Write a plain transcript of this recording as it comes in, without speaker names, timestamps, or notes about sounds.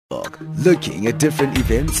Looking at different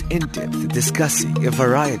events in depth, discussing a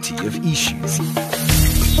variety of issues.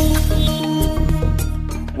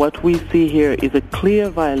 What we see here is a clear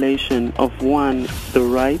violation of, one, the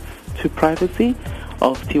rights to privacy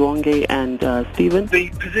of Tiwonge and Stephen. The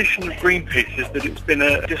position of Greenpeace is that it's been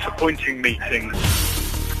a disappointing meeting.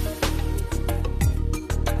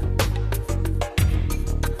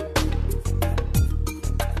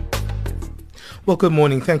 Well, good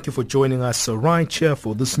morning. Thank you for joining us right here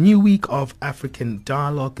for this new week of African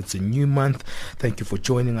Dialogue. It's a new month. Thank you for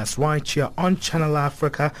joining us right here on Channel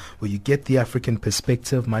Africa, where you get the African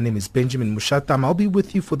perspective. My name is Benjamin Mushatam. I'll be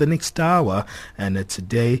with you for the next hour. And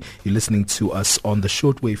today, you're listening to us on the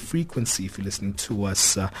shortwave frequency. If you're listening to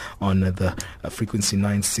us on the frequency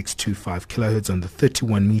 9625 kilohertz on the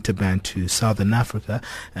 31 meter band to Southern Africa.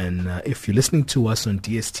 And if you're listening to us on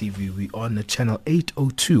DSTV, we're on the channel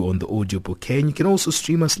 802 on the audio bouquet. And you can also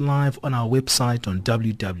stream us live on our website on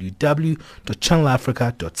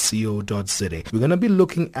www.channelafrica.co.za. We're going to be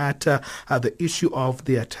looking at the issue of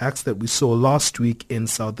the attacks that we saw last week in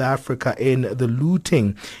South Africa, in the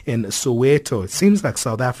looting in Soweto. It seems like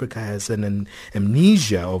South Africa has an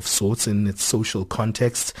amnesia of sorts in its social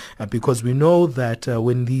context, because we know that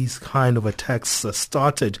when these kind of attacks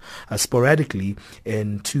started sporadically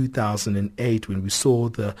in 2008, when we saw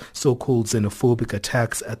the so-called xenophobic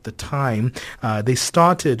attacks at the time, they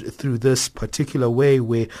started through this particular way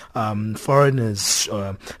where foreigners,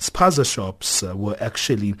 spaza shops were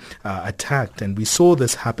actually attacked. And we saw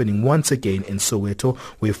this happening once again in Soweto,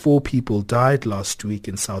 where 4 people died last week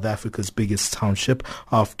in South Africa's biggest township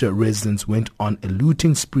after residents went on a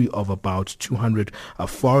looting spree of about 200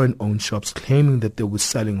 foreign-owned shops, claiming that they were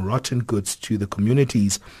selling rotten goods to the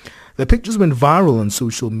communities. The pictures went viral on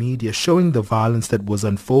social media, showing the violence that was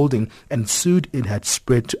unfolding, and soon it had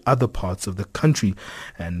spread to other parts of the country.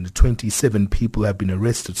 And 27 people have been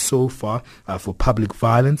arrested so far for public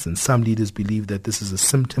violence, and some leaders believe that this is a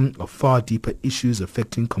symptom of far deeper issues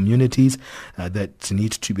affecting communities that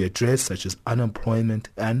need to be addressed, such as unemployment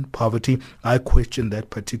and poverty. I question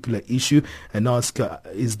that particular issue and ask,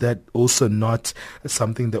 is that also not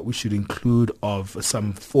something that we should include of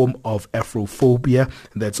some form of Afrophobia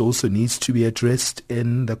that's also needs to be addressed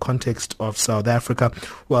in the context of South Africa?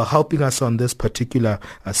 Well, helping us on this particular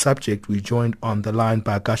subject, we joined on the line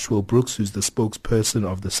by Gashwell Brooks, who's the spokesperson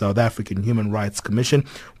of the South African Human Rights Commission.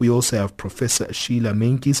 We also have Professor Sheila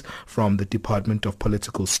Menkes from the Department of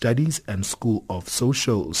Political Studies and School of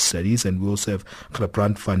Social Studies, and we also have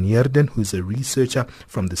Klebrand van Heerden, who's a researcher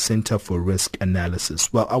from the Center for Risk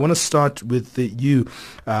Analysis. Well, I want to start with you,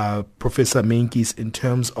 Professor Menkes, in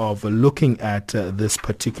terms of looking at this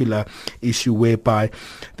particular issue whereby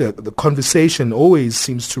the conversation always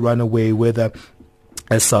seems to run away, whether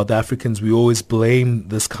as South Africans, we always blame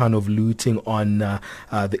this kind of looting on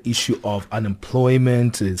the issue of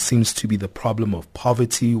unemployment. It seems to be the problem of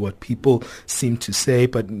poverty, what people seem to say,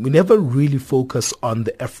 but we never really focus on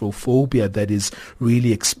the Afrophobia that is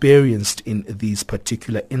really experienced in these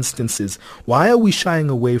particular instances. Why are we shying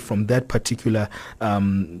away from that particular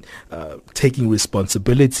taking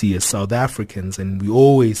responsibility as South Africans, and we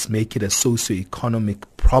always make it a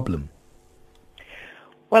socio-economic problem?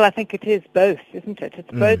 Well, I think it is both, isn't it? It's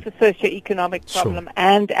both a socio-economic problem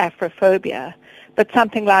and Afrophobia, but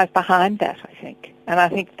something lies behind that, I think. And I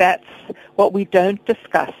think that's what we don't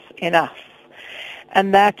discuss enough.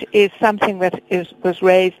 And that is something that was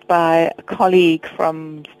raised by a colleague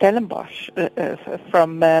from Stellenbosch,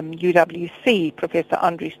 from UWC, Professor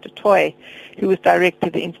Andries de Tooy, who was director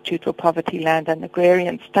of the Institute for Poverty, Land and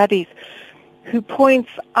Agrarian Studies, who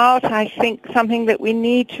points out, I think, something that we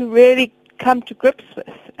need to really come to grips with,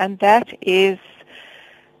 and that is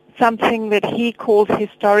something that he calls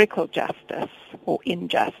historical justice or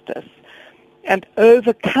injustice, and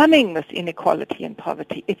overcoming this inequality and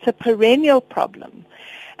poverty. It's a perennial problem,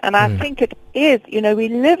 and I think it is. You know, we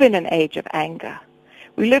live in an age of anger.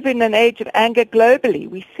 We live in an age of anger globally.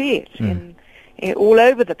 We see it in all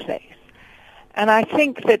over the place, and I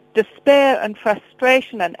think that despair and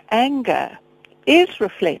frustration and anger is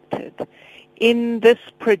reflected in this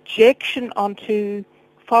projection onto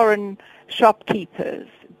foreign shopkeepers.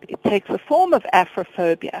 It takes the form of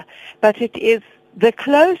Afrophobia, but it is the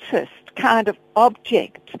closest kind of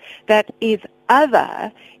object that is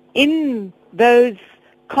other in those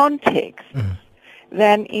contexts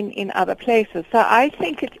than in other places. So I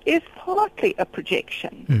think it is partly a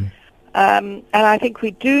projection. And I think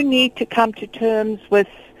we do need to come to terms with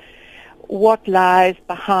what lies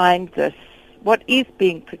behind this, what is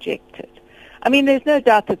being projected. I mean, there's no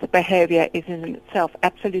doubt that the behavior is in itself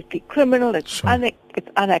absolutely criminal. It's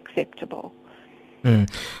unacceptable.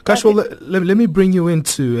 Gosh, well, let me bring you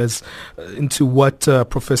into what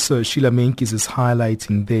Professor Sheila Menkes is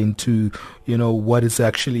highlighting there, into what is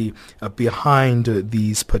actually behind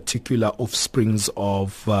these particular offsprings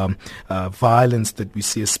of violence that we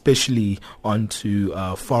see, especially onto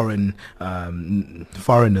foreigners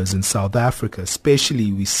in South Africa.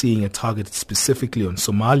 Especially, we're seeing a target specifically on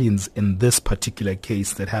Somalians in this particular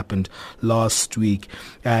case that happened last week,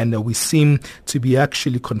 and we seem to be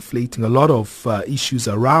actually conflating a lot of issues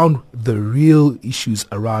around the real issues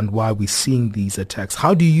around why we're seeing these attacks.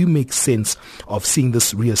 How do you make sense of seeing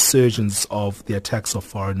this resurgence of the attacks of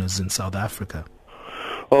foreigners in South Africa?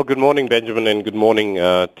 Well, good morning, Benjamin, and good morning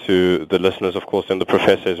to the listeners, of course, and the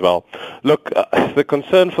professor as well. Look, the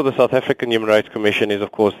concern for the South African Human Rights Commission is,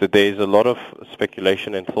 of course, that there is a lot of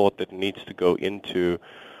speculation and thought that needs to go into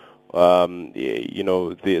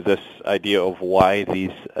this idea of why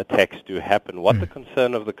these attacks do happen. What the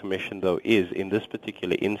concern of the Commission, though, is in this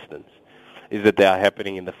particular instance, is that they are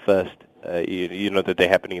happening in the first, that they're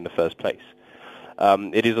happening in the first place.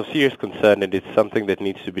 It is of serious concern, and it's something that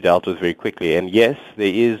needs to be dealt with very quickly. And yes,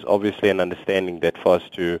 there is obviously an understanding that for us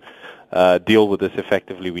to deal with this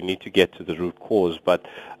effectively, we need to get to the root cause. But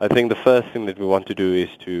I think the first thing that we want to do is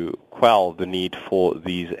to quell the need for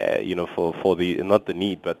these, for the, not the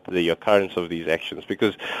need, but the occurrence of these actions.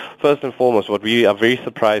 Because first and foremost, what we are very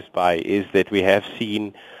surprised by is that we have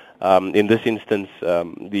seen, in this instance,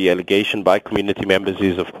 the allegation by community members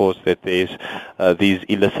is, of course, that there's these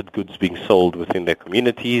illicit goods being sold within their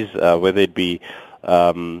communities, whether it be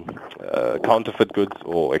counterfeit goods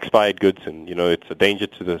or expired goods, and it's a danger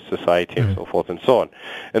to the society and so forth and so on.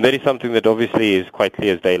 And that is something that obviously is quite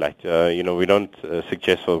clear as daylight. We don't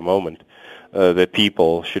suggest for a moment that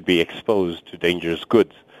people should be exposed to dangerous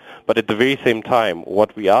goods. But at the very same time,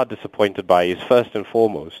 what we are disappointed by is, first and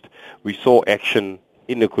foremost, we saw action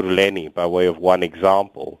in Ekurhuleni, by way of one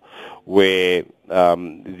example, where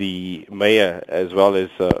the mayor as well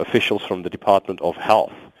as officials from the Department of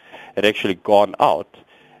Health had actually gone out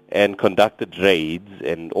and conducted raids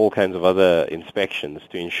and all kinds of other inspections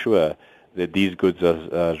to ensure that these goods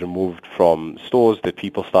are removed from stores, that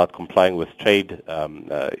people start complying with trade,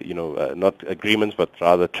 not agreements, but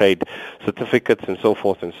rather trade certificates and so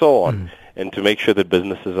forth and so on, and to make sure that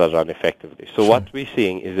businesses are run effectively. So what we're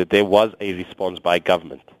seeing is that there was a response by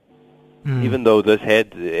government. Even though this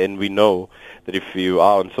had, and we know that if you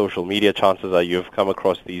are on social media, chances are you've come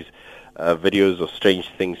across these videos of strange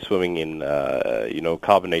things swimming in,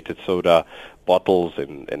 carbonated soda bottles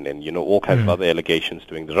and all kinds of other allegations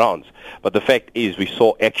doing the rounds. But the fact is we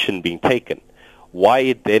saw action being taken. Why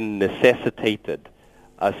it then necessitated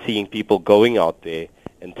us seeing people going out there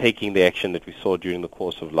and taking the action that we saw during the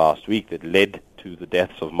course of last week that led to the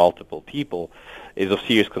deaths of multiple people is of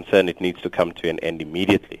serious concern. It needs to come to an end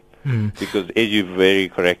immediately. Because as you very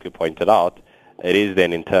correctly pointed out, it is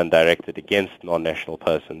then in turn directed against non-national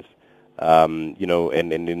persons, and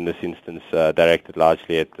in this instance directed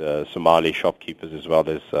largely at Somali shopkeepers as well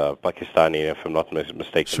as Pakistani, if I'm not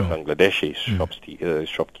mistaken, Bangladeshi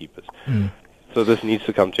shopkeepers. So this needs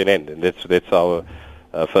to come to an end, and that's our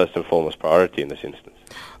first and foremost priority in this instance.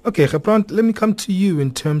 Okay, Gebrand, let me come to you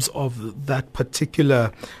in terms of that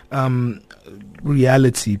particular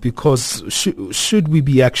reality, because should we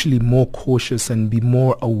be actually more cautious and be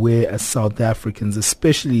more aware as South Africans,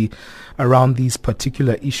 especially around these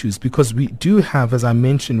particular issues, because we do have, as I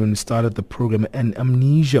mentioned when we started the program, an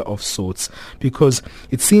amnesia of sorts, because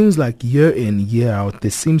it seems like year in, year out, there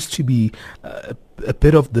seems to be a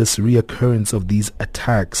bit of this reoccurrence of these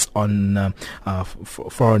attacks on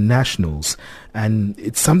foreign nationals, and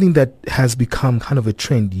it's something that has become kind of a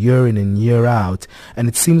trend year in and year out, and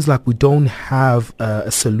it seems like we don't have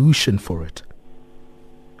a solution for it.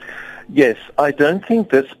 Yes, I don't think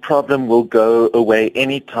this problem will go away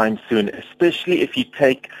anytime soon, especially if you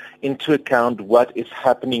take into account what is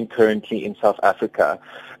happening currently in South Africa.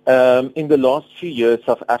 In the last few years,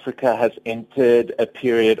 South Africa has entered a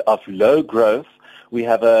period of low growth. We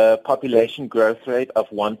have a population growth rate of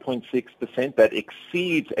 1.6% that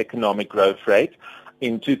exceeds economic growth rate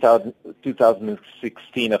in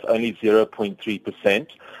 2016 of only 0.3%.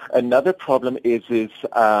 Another problem is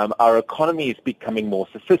our economy is becoming more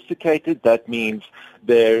sophisticated. That means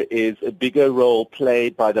There is a bigger role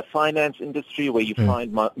played by the finance industry, where you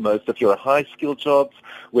find most of your high-skilled jobs,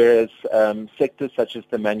 whereas sectors such as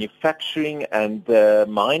the manufacturing and the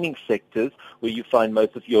mining sectors, where you find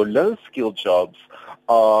most of your low-skilled jobs,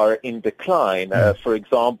 are in decline. For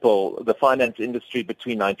example, the finance industry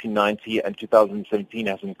between 1990 and 2017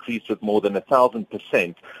 has increased with more than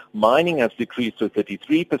 1,000%. Mining has decreased with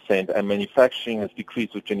 33%, and manufacturing has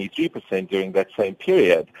decreased with 23% during that same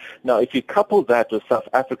period. Now, if you couple that with South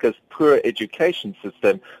Africa's poor education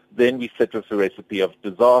system, then we sit with a recipe of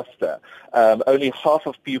disaster. Only half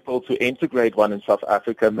of pupils who enter grade 1 in South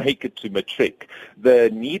Africa make it to matric. The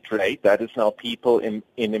NEET rate, that is now people in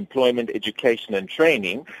employment, education and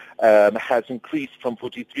training, has increased from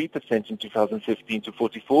 43% in 2015 to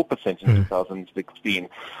 44% in 2016.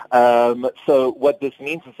 So what this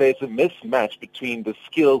means is there's a mismatch between the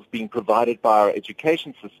skills being provided by our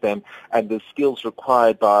education system and the skills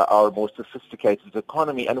required by our more sophisticated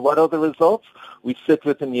economy. And what are the results? We sit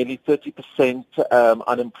with a nearly 30%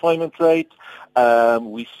 unemployment rate.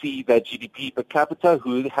 We see that GDP per capita,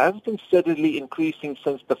 who has been steadily increasing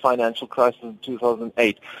since the financial crisis in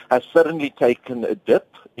 2008, has suddenly taken a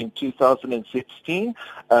dip in 2016.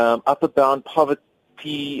 Upper bound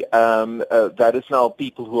poverty, that is now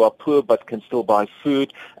people who are poor but can still buy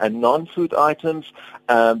food and non-food items.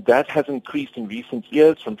 That has increased in recent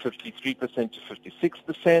years from 53% to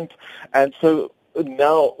 56%. And so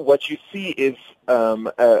now what you see is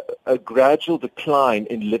a gradual decline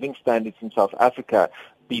in living standards in South Africa.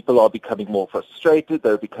 People are becoming more frustrated,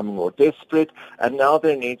 they're becoming more desperate, and now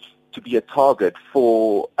there needs to be a target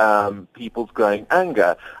for people's growing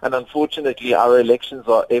anger. And unfortunately, our elections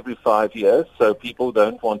are every 5 years, so people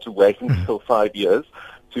don't want to wait until 5 years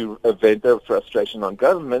to vent their frustration on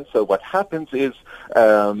government. So what happens is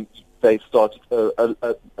they started,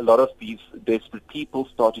 a lot of these desperate people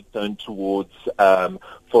started to turn towards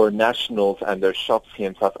foreign nationals and their shops here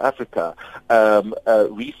in South Africa.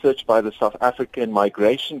 Research by the South African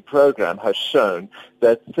Migration Program has shown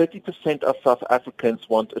that 30% of South Africans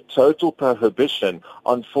want a total prohibition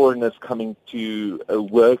on foreigners coming to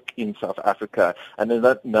work in South Africa, and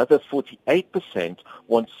another 48%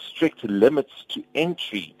 want strict limits to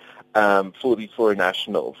entry for these foreign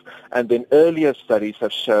nationals. And then earlier studies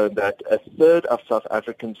have shown that a third of South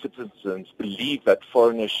African citizens believe that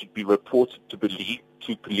foreigners should be reported to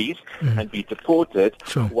police and be deported,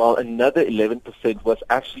 while another 11% was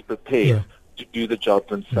actually prepared to do the job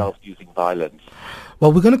themselves using violence.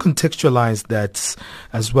 Well, we're going to contextualize that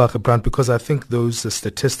as well, Gebrand, because I think those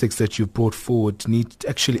statistics that you've brought forward need to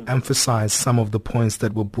actually emphasize some of the points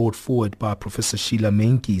that were brought forward by Professor Sheila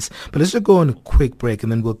Meintjes. But let's just go on a quick break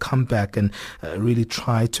and then we'll come back and really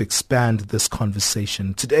try to expand this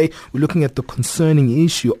conversation. Today, we're looking at the concerning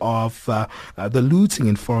issue of the looting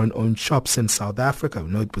in foreign-owned shops in South Africa. We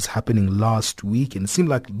know it was happening last week, and it seemed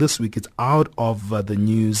like this week it's out of the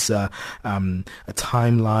news a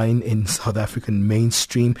timeline in South African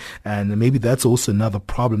mainstream, and maybe that's also another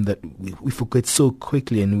problem that we forget so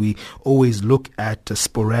quickly, and we always look at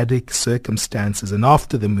sporadic circumstances, and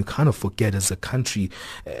after them we kind of forget as a country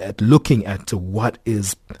at looking at what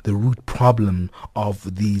is the root problem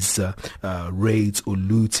of these raids or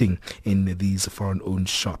looting in these foreign-owned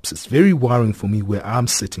shops. It's very worrying for me where I'm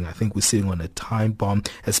sitting. I think we're sitting on a time bomb,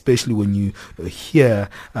 especially when you hear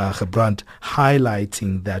Gebrand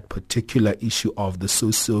highlighting that particular issue of the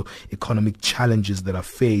socio-economic challenges that are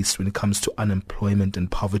faced when it comes to unemployment and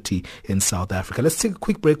poverty in South Africa. Let's take a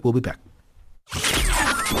quick break. We'll be back.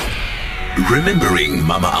 Remembering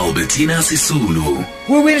Mama Albertina Sisulu.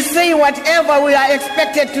 We will say whatever we are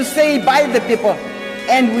expected to say by the people,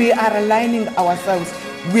 and we are aligning ourselves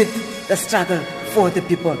with the struggle for the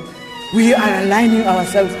people. We are aligning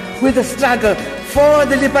ourselves with the struggle for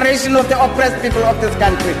the liberation of the oppressed people of this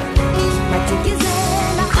country.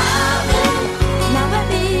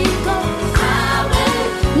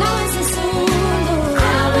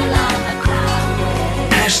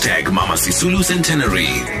 Hashtag Mama Sisulu Centenary.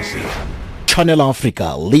 Channel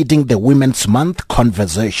Africa leading the Women's Month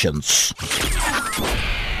conversations.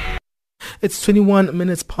 It's 21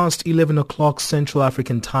 minutes past 11 o'clock Central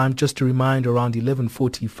African time. Just a reminder, around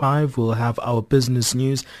 11:45 we'll have our business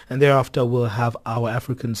news, and thereafter we'll have our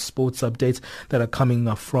African sports updates that are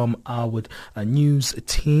coming from our news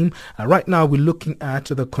team. Right now we're looking at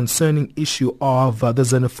the concerning issue of the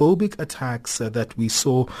xenophobic attacks that we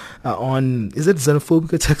saw on... Is it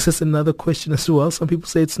xenophobic attacks? That's another question as well. Some people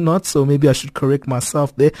say it's not, so maybe I should correct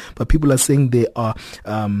myself there. But people are saying they are...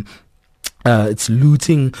 it's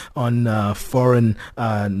looting on foreign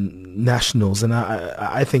nationals, and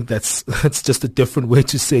I think that's just a different way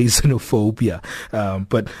to say xenophobia.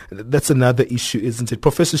 But that's another issue, isn't it?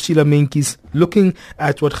 Professor Sheila Meintjes, looking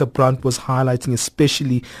at what Gebrand was highlighting,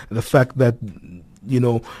 especially the fact that,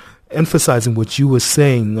 emphasizing what you were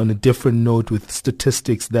saying on a different note with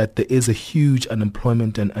statistics, that there is a huge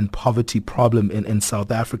unemployment and poverty problem in South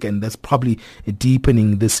Africa, and that's probably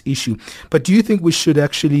deepening this issue. But do you think we should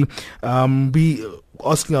actually be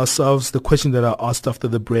asking ourselves the question that I asked after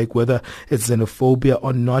the break, whether it's xenophobia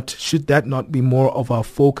or not? Should that not be more of our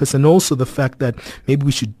focus? And also the fact that maybe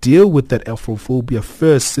we should deal with that Afrophobia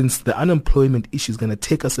first, since the unemployment issue is going to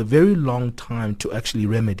take us a very long time to actually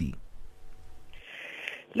remedy.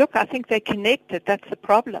 Look, I think they're connected. That's the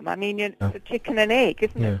problem. I mean, it's a chicken and egg,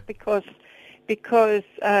 isn't it? Because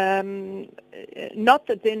not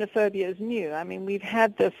that xenophobia is new. I mean, we've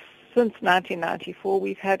had this since 1994.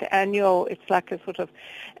 We've had it's like a sort of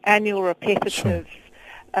annual repetitive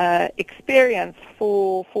experience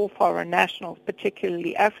for foreign nationals,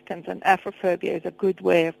 particularly Africans, and Afrophobia is a good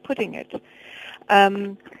way of putting it.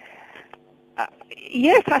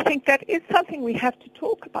 Yes, I think that is something we have to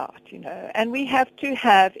talk about, and we have to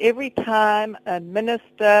have, every time a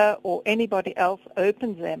minister or anybody else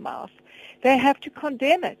opens their mouth, they have to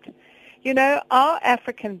condemn it. Our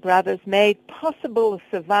African brothers made possible the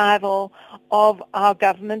survival of our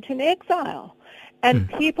government in exile, and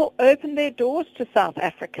people opened their doors to South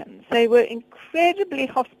Africans. They were incredibly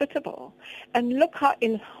hospitable, and look how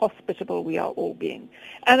inhospitable we are all being.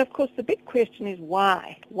 And of course, the big question is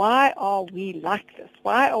why? Why are we like this?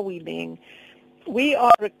 Why are we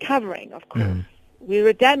are recovering, of course. We're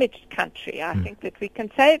a damaged country. I think that we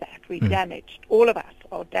can say that. We're damaged. All of us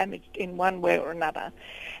are damaged in one way or another.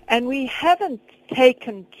 And we haven't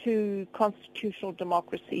taken to constitutional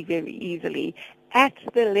democracy very easily at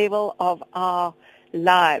the level of our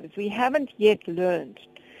lives. We haven't yet learned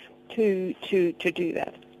to do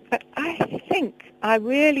that. But I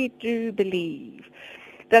really do believe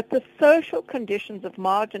that the social conditions of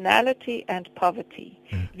marginality and poverty,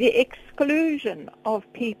 the exclusion of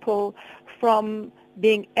people from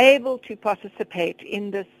being able to participate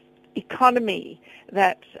in this economy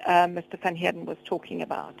that Mr. Van Heerden was talking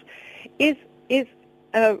about, is it's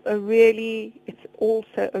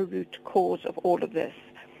also a root cause of all of this.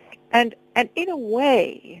 And in a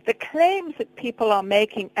way, the claims that people are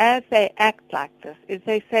making as they act like this is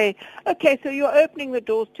they say, okay, so you're opening the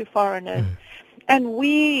doors to foreigners, and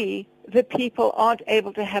we, the people, aren't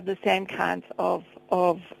able to have the same kinds of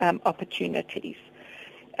opportunities.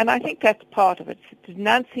 And I think that's part of it. It's a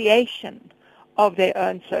denunciation of their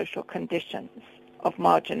own social conditions of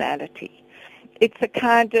marginality. It's a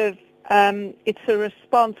kind of, it's a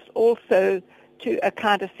response also to a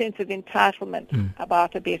kind of sense of entitlement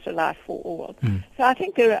about a better life for all. So I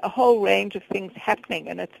think there are a whole range of things happening,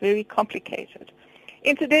 and it's very complicated.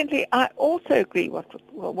 Incidentally, I also agree with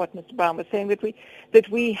what Mr. Brown was saying, that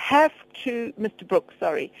we have to, Mr. Brooks,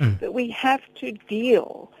 that we have to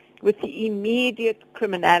deal with the immediate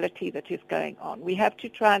criminality that is going on. We have to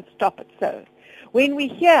try and stop it. So when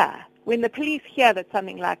the police hear that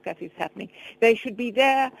something like that is happening, they should be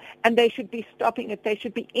there and they should be stopping it. They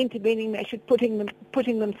should be intervening. They should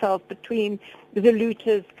putting themselves between the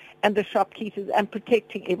looters and the shopkeepers and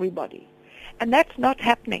protecting everybody. And that's not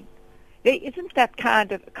happening. There isn't that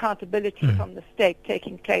kind of accountability from the state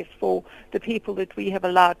taking place for the people that we have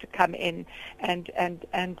allowed to come in and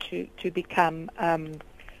to become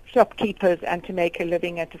shopkeepers and to make a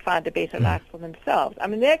living and to find a better life for themselves. I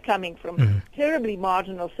mean, they're coming from terribly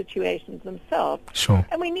marginal situations themselves. Sure.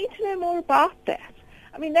 And we need to know more about that.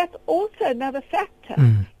 I mean, that's also another factor,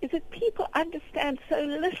 is that people understand so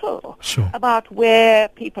little about where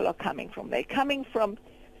people are coming from. They're coming from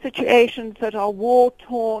situations that are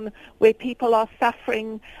war-torn, where people are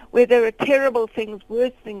suffering, where there are terrible things,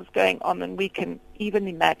 worse things going on than we can even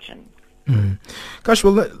imagine. Gosh,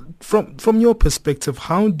 well, from your perspective,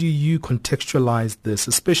 how do you contextualize this,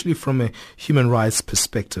 especially from a human rights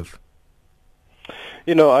perspective?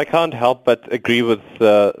 I can't help but agree with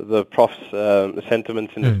the Prof's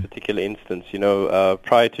sentiments in this particular instance.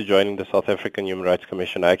 Prior to joining the South African Human Rights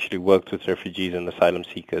Commission, I actually worked with refugees and asylum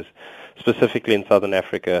seekers, specifically in Southern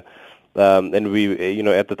Africa. And we,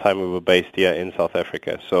 at the time we were based here in South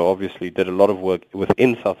Africa. So obviously did a lot of work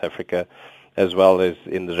within South Africa as well as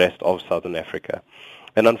in the rest of Southern Africa.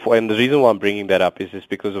 And the reason why I'm bringing that up is just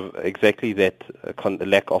because of exactly that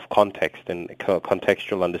lack of context and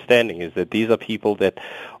contextual understanding, is that these are people that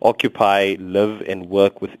occupy, live, and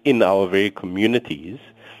work within our very communities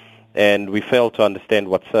and we fail to understand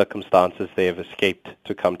what circumstances they have escaped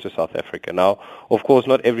to come to South Africa. Now, of course,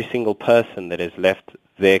 not every single person that has left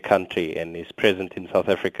their country and is present in South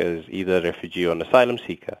Africa is either a refugee or an asylum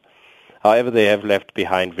seeker. However, they have left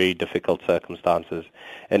behind very difficult circumstances,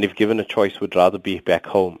 and if given a choice, would rather be back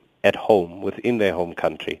home, at home, within their home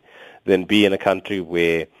country, than be in a country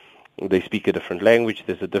where they speak a different language,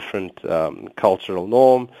 there's a different cultural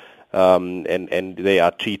norm, and they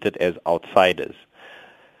are treated as outsiders.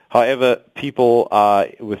 However, people are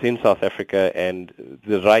within South Africa, and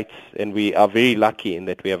the rights, and we are very lucky in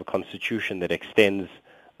that we have a constitution that extends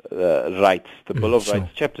rights. The Bill of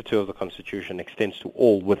Rights, Chapter 2 of the Constitution, extends to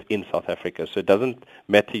all within South Africa. So it doesn't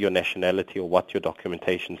matter your nationality or what your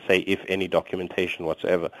documentation say, if any documentation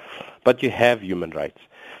whatsoever. But you have human rights.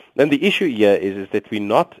 Then the issue here is that we're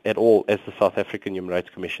not at all, as the South African Human Rights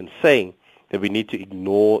Commission, saying that we need to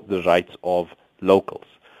ignore the rights of locals,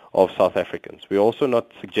 of South Africans. We're also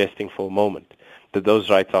not suggesting for a moment that those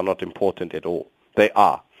rights are not important at all. They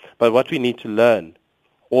are. But what we need to learn,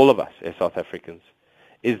 all of us as South Africans,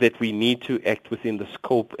 is that we need to act within the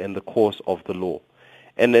scope and the course of the law.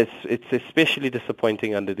 And it's especially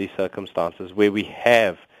disappointing under these circumstances where we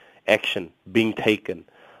have action being taken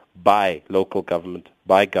by local government,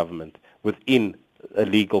 by government, within a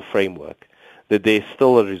legal framework, that there's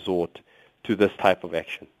still a resort to this type of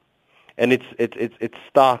action. And it's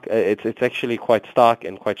stark. It's actually quite stark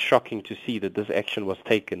and quite shocking to see that this action was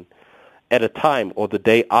taken at a time or the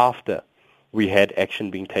day after we had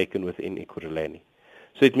action being taken within Ekurhuleni.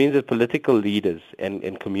 So it means that political leaders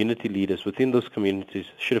and community leaders within those communities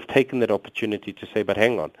should have taken that opportunity to say, but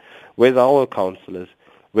hang on, where's our councillors,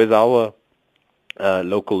 where's our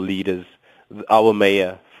local leaders, our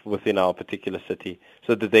mayor within our particular city,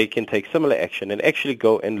 so that they can take similar action and actually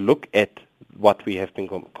go and look at what we have been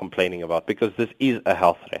complaining about, because this is a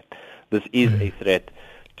health threat. This is a threat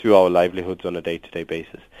to our livelihoods on a day-to-day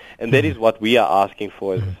basis. And that is what we are asking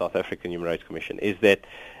for as the South African Human Rights Commission, is that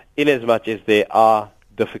in as much as there are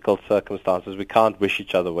difficult circumstances, we can't wish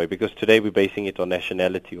each other away, because today we're basing it on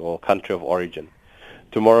nationality or country of origin.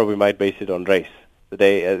 Tomorrow we might base it on race. The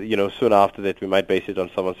day, soon after that we might base it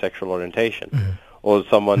on someone's sexual orientation or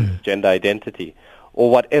someone's gender identity,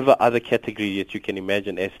 or whatever other category that you can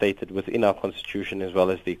imagine as stated within our Constitution as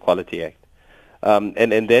well as the Equality Act.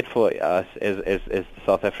 And that for us as the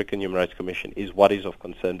South African Human Rights Commission is what is of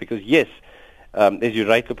concern, because yes, as you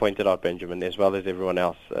rightly pointed out, Benjamin, as well as everyone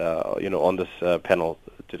else, on this panel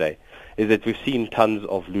today, is that we've seen tons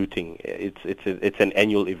of looting. It's an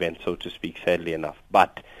annual event, so to speak, sadly enough.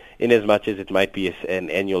 But in as much as it might be an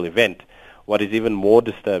annual event, what is even more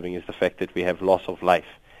disturbing is the fact that we have loss of life,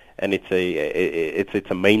 and it's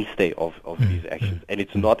a mainstay of these actions, and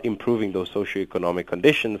it's not improving those socioeconomic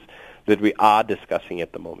conditions that we are discussing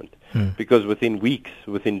at the moment, because within weeks,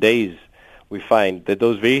 within days, we find that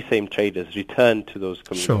those very same traders return to those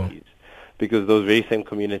communities, because those very same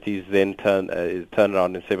communities then turn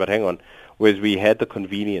around and say, but hang on, whereas we had the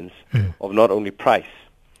convenience of not only price,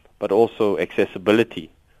 but also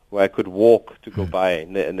accessibility, where I could walk to go buy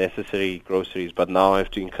necessary groceries, but now I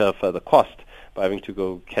have to incur further cost by having to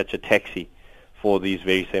go catch a taxi for these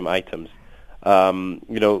very same items.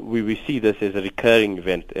 We see this as a recurring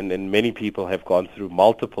event, and many people have gone through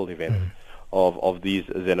multiple events of these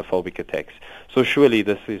xenophobic attacks. So surely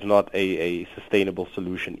this is not a sustainable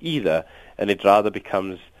solution either, and it rather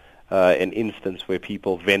becomes an instance where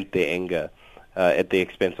people vent their anger at the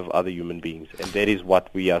expense of other human beings, and that is what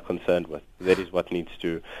we are concerned with. That is what needs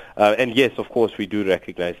to... and yes, of course, we do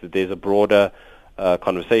recognize that there's a broader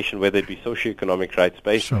conversation, whether it be socioeconomic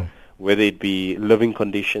rights-based, whether it be living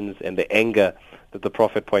conditions and the anger that the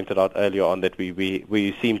Prophet pointed out earlier on that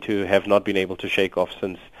we seem to have not been able to shake off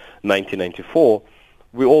since 1994.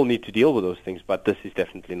 We all need to deal with those things, but this is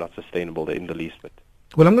definitely not sustainable in the least bit.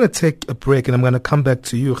 Well, I'm going to take a break and I'm going to come back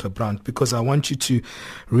to you, Gebrand, because I want you to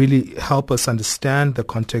really help us understand the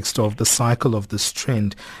context of the cycle of this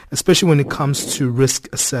trend, especially when it comes to risk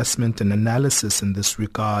assessment and analysis in this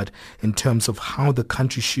regard, in terms of how the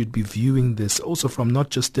country should be viewing this, also from not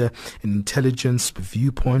just an intelligence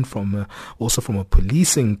viewpoint, also from a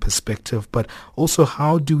policing perspective, but also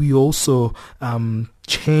how do we also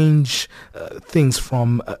change things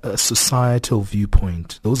from a societal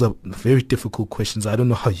viewpoint? Those are very difficult questions. I don't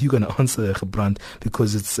know how you're going to answer, Gebrand,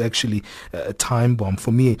 because it's actually a time bomb.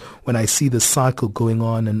 For me, when I see the cycle going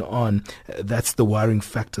on and on, that's the worrying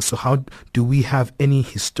factor. So how do we have any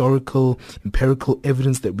historical, empirical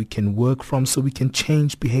evidence that we can work from so we can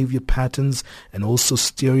change behavior patterns and also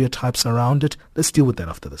stereotypes around it? Let's deal with that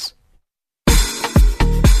after this.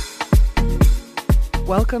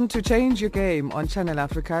 Welcome to Change Your Game on Channel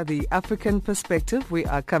Africa, the African perspective. We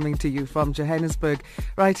are coming to you from Johannesburg,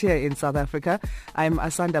 right here in South Africa. I'm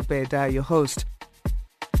Asanda Beda, your host.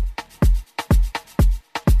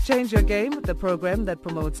 Change Your Game, the program that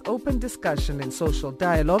promotes open discussion and social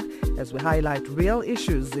dialogue as we highlight real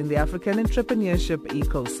issues in the African entrepreneurship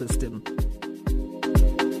ecosystem.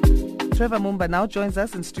 Trevor Mumba now joins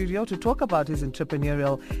us in studio to talk about his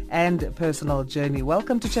entrepreneurial and personal journey.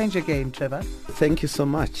 Welcome to Change Your Game, Trevor. Thank you so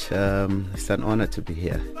much. It's an honor to be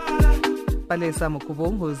here. Palesa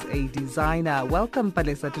Mukubong, who's a designer. Welcome,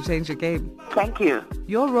 Palesa, to Change Your Game. Thank you.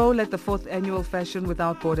 Your role at the 4th Annual Fashion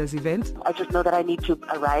Without Borders event? I just know that I need to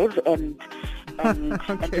arrive and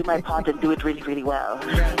do my part and do it really, really well.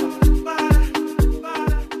 Yeah.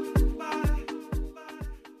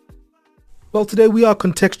 Well, today we are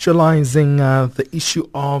contextualizing the issue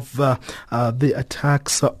of the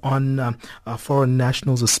attacks on foreign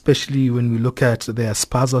nationals, especially when we look at their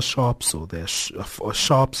spaza shops or their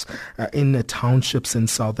shops in townships in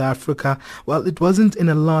South Africa. Well, it wasn't in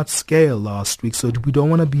a large scale last week, so we don't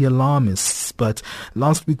want to be alarmists, but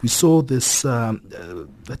last week we saw this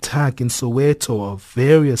attack in Soweto of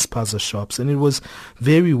various spaza shops, and it was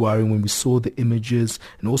very worrying when we saw the images,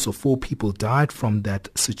 and also 4 people died from that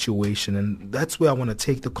situation. And that's where I want to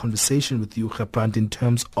take the conversation with you, Gebrand, in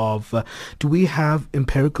terms of do we have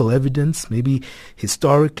empirical evidence, maybe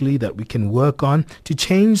historically, that we can work on to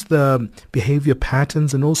change the behavior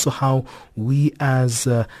patterns, and also how we as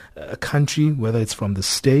a country, whether it's from the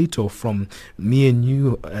state or from me and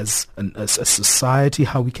you as a society,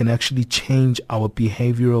 how we can actually change our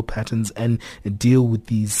behavioral patterns and deal with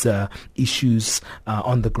these issues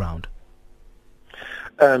on the ground?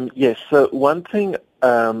 Yes, so one thing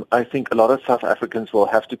I think a lot of South Africans will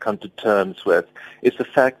have to come to terms with is the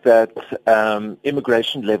fact that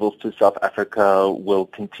immigration levels to South Africa will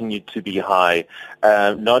continue to be high,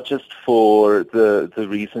 not just for the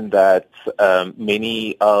reason that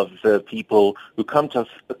many of the people who come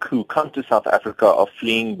to South Africa are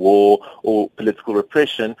fleeing war or political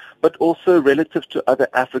repression, but also relative to other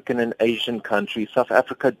African and Asian countries. South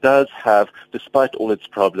Africa does have, despite all its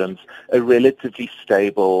problems, a relatively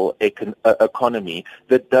stable economy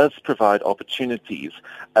that does provide opportunities.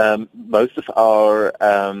 Most of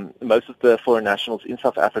the foreign nationals in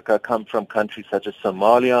South Africa come from countries such as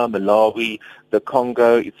Somalia, Malawi, the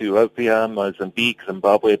Congo, Ethiopia, Mozambique,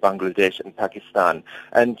 Zimbabwe, Bangladesh, and Pakistan.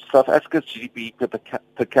 And South Africa's GDP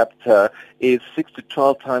per capita is 6 to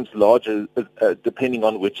 12 times larger, depending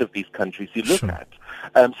on which of these countries you look at.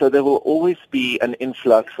 So there will always be an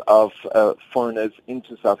influx of foreigners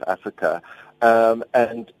into South Africa.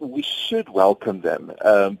 And we should welcome them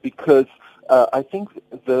because I think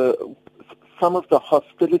some of the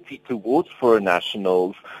hostility towards foreign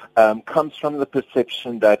nationals comes from the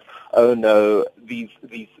perception that, oh no, these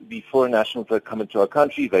foreign nationals that come into our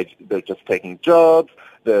country, they're just taking jobs,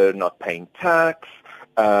 they're not paying tax,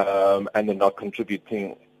 and they're not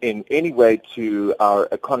contributing in any way to our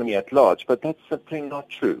economy at large, but that's simply not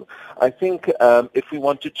true. I think if we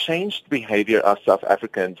want to change the behavior of South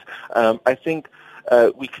Africans, I think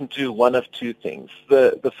we can do one of two things.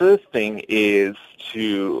 The first thing is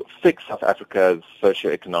to fix South Africa's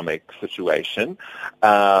socioeconomic situation,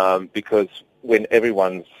 because when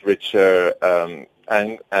everyone's richer,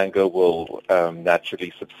 anger will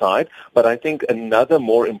naturally subside. But I think another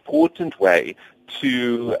more important way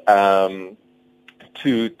to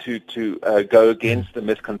go against the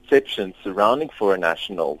misconceptions surrounding foreign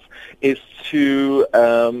nationals is to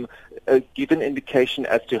give an indication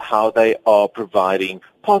as to how they are providing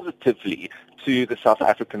positively to the South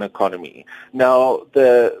African economy. Now,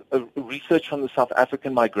 the research from the South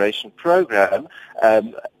African Migration Program,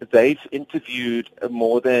 they've interviewed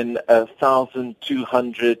more than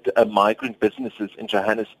 1,200 migrant businesses in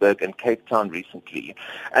Johannesburg and Cape Town recently,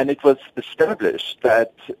 and it was established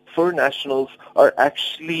that foreign nationals are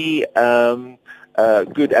actually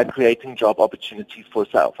good at creating job opportunities for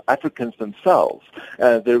South Africans themselves.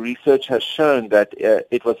 The research has shown that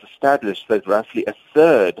it was established that roughly a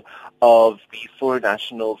third of these foreign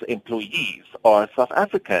nationals' employees are South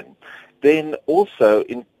African. Then also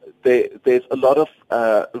there's a lot of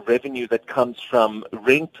revenue that comes from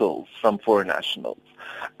rentals from foreign nationals.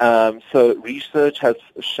 So research has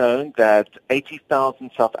shown that 80,000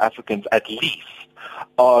 South Africans at least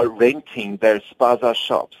are renting their spaza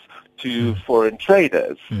shops to foreign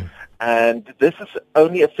traders. And this is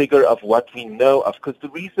only a figure of what we know of, because the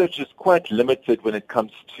research is quite limited when it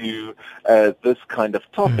comes to this kind of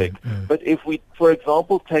topic. But if we, for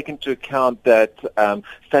example, take into account that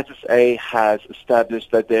Status A has established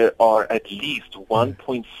that there are at least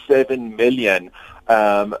 1.7 million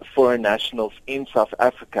foreign nationals in South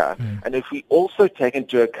Africa. And if we also take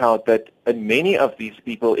into account that many of these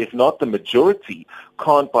people, if not the majority,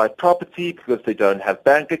 can't buy property because they don't have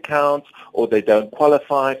bank accounts or they don't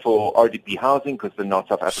qualify for RDP housing because they're not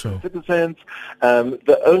South African citizens,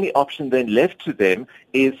 the only option then left to them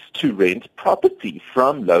is to rent property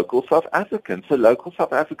from local South Africans. So local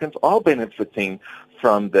South Africans are benefiting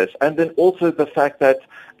from this. And then also the fact that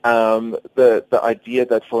the idea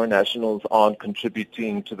that foreign nationals aren't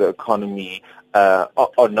contributing to the economy,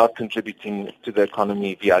 are not contributing to the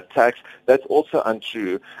economy via tax, that's also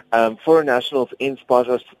untrue. Foreign nationals in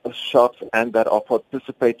spaza shops and that are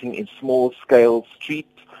participating in small-scale street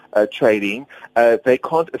trading, they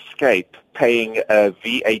can't escape paying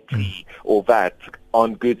VAT or VAT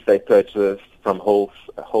on goods they purchase from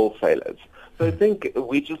wholesalers. So I think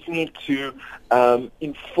we just need to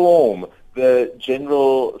inform the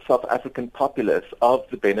general South African populace of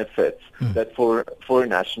the benefits that foreign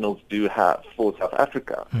nationals do have for South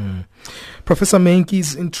Africa. Professor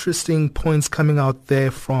Meintjies, interesting points coming out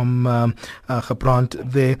there from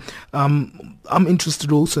Gebrand there. I'm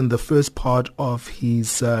interested also in the first part of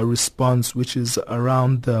his response, which is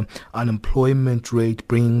around the unemployment rate,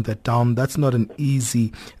 bringing that down. That's not an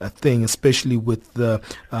easy thing, especially with the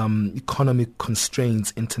economic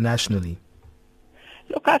constraints internationally.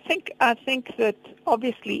 Look, I think that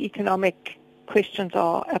obviously economic questions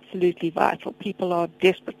are absolutely vital. People are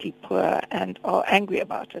desperately poor and are angry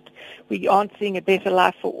about it. We aren't seeing a better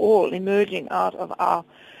life for all emerging out of our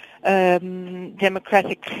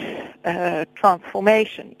democratic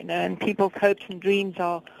transformation, and people's hopes and dreams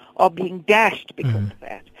are being dashed because of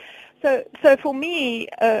that. So for me,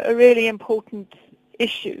 a really important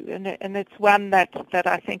issue, and it's one that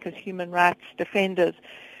I think as human rights defenders,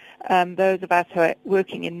 those of us who are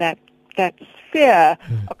working in that sphere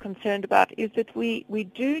are concerned about, is that we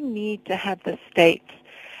do need to have the state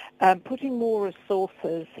putting more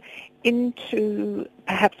resources into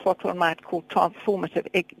perhaps what one might call transformative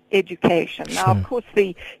education. Now, of course,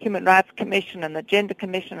 the Human Rights Commission and the Gender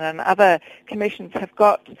Commission and other commissions have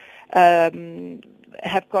got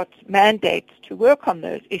mandates to work on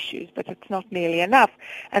those issues, but it's not nearly enough.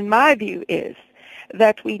 And my view is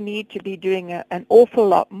that we need to be doing an awful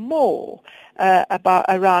lot more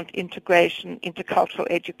around integration, intercultural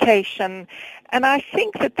education. And I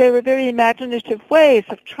think that there are very imaginative ways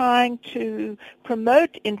of trying to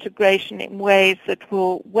promote integration in ways that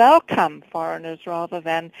will welcome foreigners rather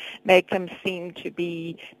than make them seem to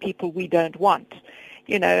be people we don't want.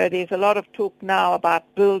 There's a lot of talk now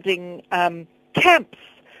about building camps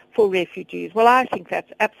for refugees. Well, I think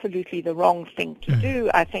that's absolutely the wrong thing to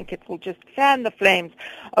do. I think it will just fan the flames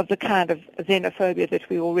of the kind of xenophobia that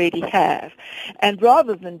we already have. And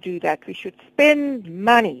rather than do that, we should spend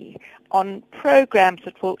money on programs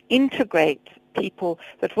that will integrate people,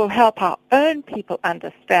 that will help our own people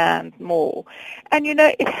understand more. And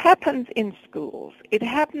it happens in schools, it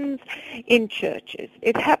happens in churches,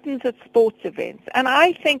 it happens at sports events. And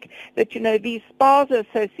I think that these spaza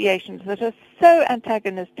associations that are so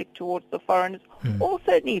antagonistic towards the foreigners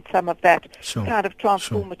also need some of that kind of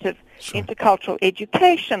transformative intercultural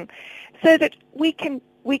education, so that we can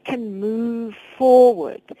move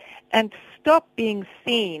forward and stop being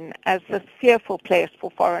seen as a fearful place for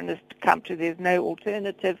foreigners to come to. There's no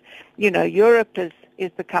alternative. Europe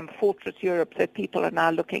is become fortress Europe, so people are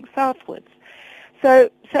now looking southwards. So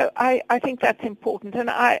I think that's important, and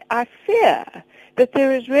I fear that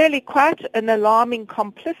there is really quite an alarming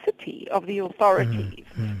complicity of the authorities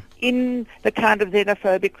in the kind of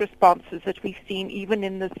xenophobic responses that we've seen even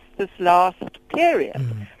in this last period.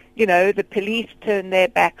 The police turn their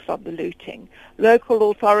backs on the looting.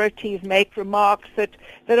 Local authorities make remarks that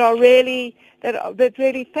really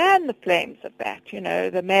fan the flames of that.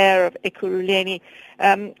 The mayor of Ekurhuleni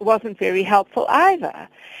wasn't very helpful either.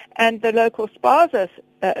 And the local spaza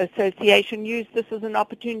association used this as an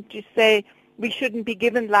opportunity to say we shouldn't be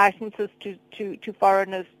given licenses to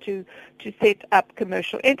foreigners to set up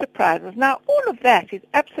commercial enterprises. Now, all of that is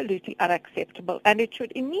absolutely unacceptable, and it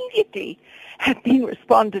should immediately have been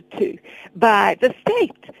responded to by the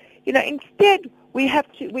state. Instead, we have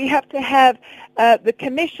to have the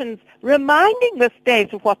commissions reminding the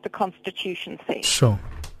state of what the Constitution says. Sure.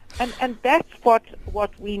 And that's what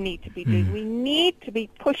we need to be doing. We need to be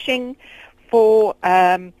pushing for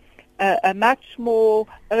a much more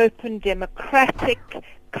open, democratic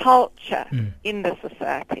culture in the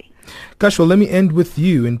society. Kashwa, let me end with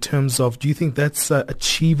you in terms of, do you think that's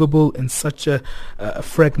achievable in such a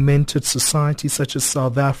fragmented society such as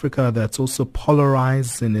South Africa, that's also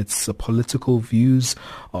polarized in its political views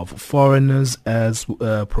of foreigners, as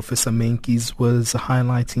Professor Meintjies was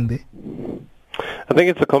highlighting there? I think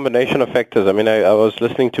it's a combination of factors. I mean, I was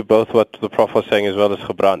listening to both what the Prof was saying as well as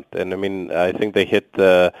Gebrand, and I mean, I think they hit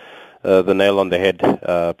the nail on the head,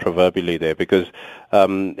 proverbially there, because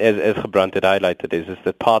as Gebrand had highlighted, is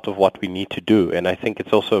that part of what we need to do, and I think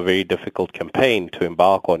it's also a very difficult campaign to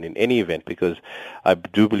embark on in any event, because I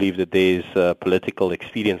do believe that there is political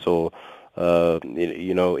experience or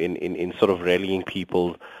in sort of rallying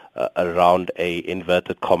people around a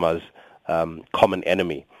inverted commas common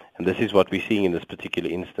enemy. And this is what we're seeing in this particular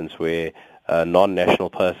instance, where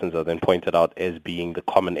non-national persons are then pointed out as being the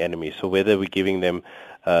common enemy. So whether we're giving them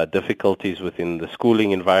difficulties within the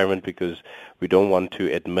schooling environment because we don't want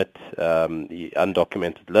to admit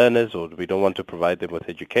undocumented learners, or we don't want to provide them with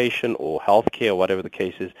education or healthcare, or whatever the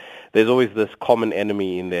case is, there's always this common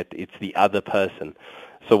enemy in that it's the other person.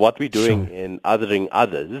 So what we're doing in othering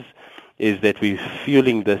others is that we're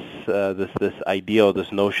fueling this idea or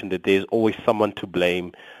this notion that there's always someone to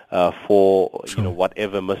blame for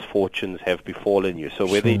whatever misfortunes have befallen you. So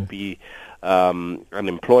whether it be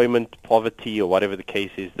unemployment, poverty, or whatever the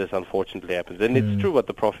case is, this unfortunately happens. And it's true what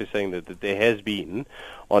the Prof is saying, that there has been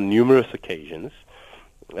on numerous occasions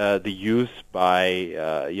the use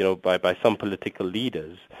by some political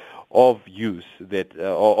leaders of use that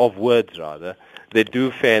of words rather that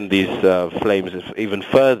do fan these flames even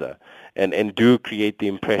further. And do create the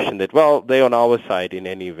impression that, well, they're on our side in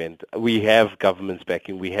any event. We have government's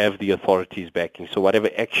backing. We have the authorities backing. So whatever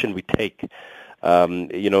action we take,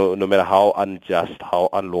 no matter how unjust, how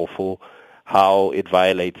unlawful, how it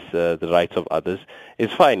violates the rights of others,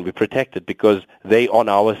 is fine. We protect it because they on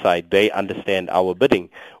our side. They understand our bidding.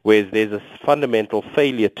 Whereas there's a fundamental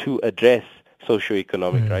failure to address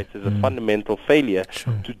socioeconomic rights. There's a fundamental failure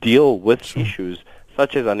to deal with issues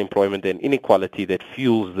such as unemployment and inequality that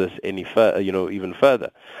fuels this even further.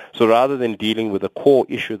 So rather than dealing with the core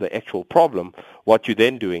issue, the actual problem, what you're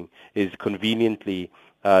then doing is conveniently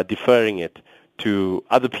deferring it to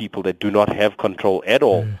other people that do not have control at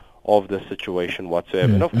all of the situation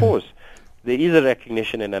whatsoever. And of course, there is a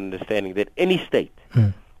recognition and understanding that any state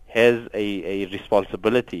has a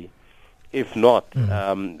responsibility, if not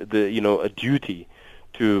a duty,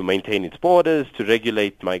 to maintain its borders, to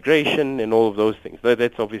regulate migration, and all of those things.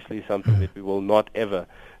 That's obviously something that we will not ever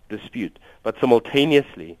dispute. But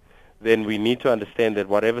simultaneously, then we need to understand that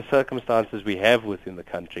whatever circumstances we have within the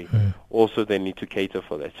country, also they need to cater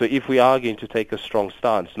for that. So if we are going to take a strong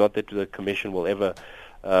stance, not that the Commission will ever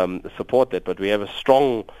support that, but we have a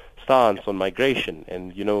strong stance on migration,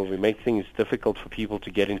 and we make things difficult for people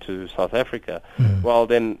to get into South Africa, well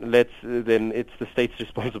then it's the state's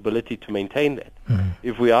responsibility to maintain that.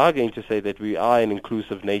 If we are going to say that we are an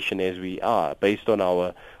inclusive nation as we are, based on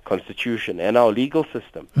our constitution and our legal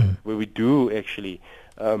system, where we do actually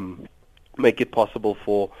make it possible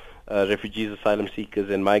for refugees, asylum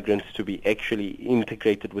seekers and migrants to be actually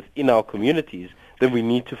integrated within our communities, then we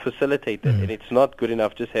need to facilitate that. And it's not good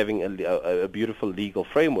enough just having a beautiful legal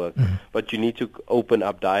framework, but you need to open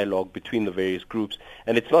up dialogue between the various groups.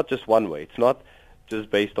 And it's not just one way. It's not just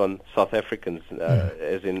based on South Africans,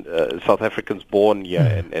 as in South Africans born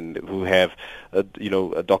here and who have a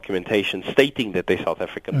documentation stating that they're South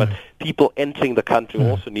African. But people entering the country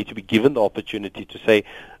also need to be given the opportunity to say,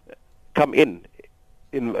 come in.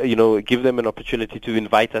 Give them an opportunity to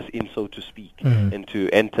invite us in, so to speak, and to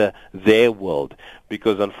enter their world.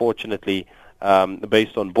 Because unfortunately,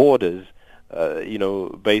 based on borders,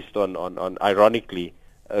 based on ironically,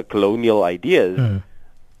 colonial ideas,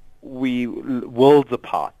 we worlds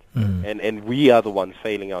apart. And we are the ones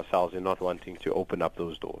failing ourselves in not wanting to open up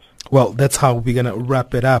those doors. Well, that's how we're going to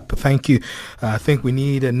wrap it up. Thank you. I think we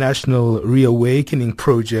need a national reawakening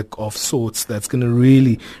project of sorts that's going to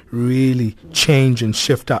really, really change and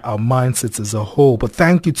shift our mindsets as a whole. But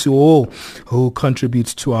thank you to all who contribute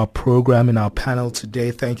to our program in our panel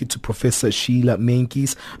today. Thank you to Professor Sheila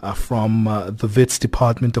Menkes from the WITS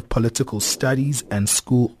Department of Political Studies and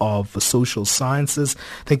School of Social Sciences.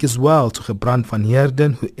 Thank you as well to Gebrand van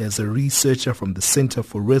Heerden, who is a researcher from the Center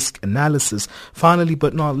for Risk Analysis. Finally,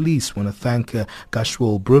 but not least, I want to thank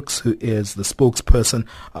Gashwal Brooks, who is the spokesperson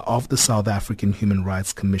of the South African Human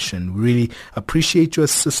Rights Commission. We really appreciate your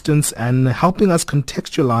assistance and helping us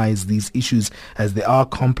contextualize these issues, as they are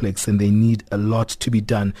complex and they need a lot to be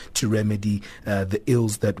done to remedy the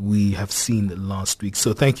ills that we have seen last week.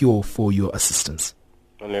 So thank you all for your assistance.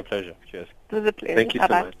 Only a pleasure. Cheers. It was a pleasure. Thank you so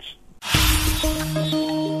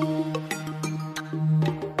much.